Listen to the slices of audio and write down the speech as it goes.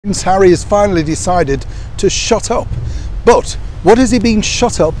Prince Harry has finally decided to shut up. But what has he been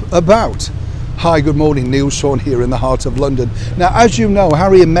shut up about? Hi, good morning, Neil Sean here in the heart of London. Now, as you know,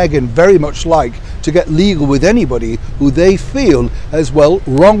 Harry and Meghan very much like to get legal with anybody who they feel has, well,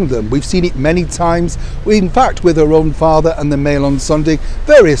 wronged them. We've seen it many times, in fact with her own father and the Mail on Sunday,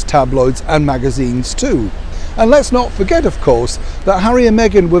 various tabloids and magazines too. And let's not forget, of course, that Harry and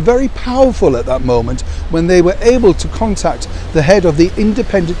Meghan were very powerful at that moment when they were able to contact the head of the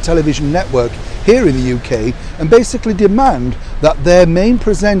independent television network here in the UK and basically demand that their main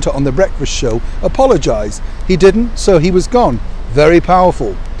presenter on the breakfast show apologise. He didn't, so he was gone. Very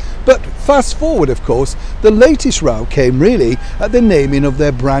powerful. But fast forward, of course, the latest row came really at the naming of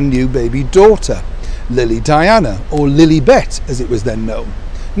their brand new baby daughter, Lily Diana, or Lilibet as it was then known.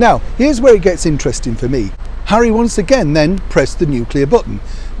 Now, here's where it gets interesting for me. Harry once again then pressed the nuclear button,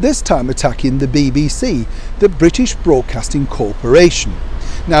 this time attacking the BBC, the British Broadcasting Corporation.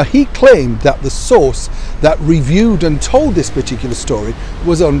 Now, he claimed that the source that reviewed and told this particular story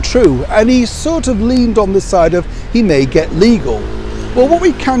was untrue, and he sort of leaned on the side of he may get legal. Well, what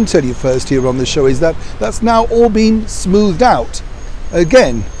we can tell you first here on the show is that that's now all been smoothed out.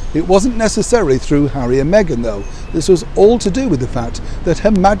 Again, it wasn't necessarily through Harry and Meghan though. This was all to do with the fact that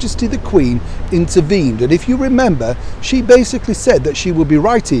Her Majesty the Queen intervened, and if you remember, she basically said that she would be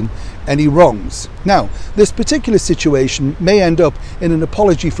righting any wrongs. Now, this particular situation may end up in an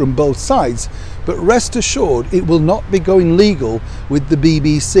apology from both sides, but rest assured it will not be going legal with the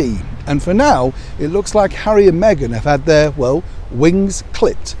BBC. And for now, it looks like Harry and Meghan have had their, well, wings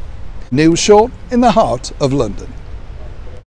clipped. Neil Shaw in the heart of London.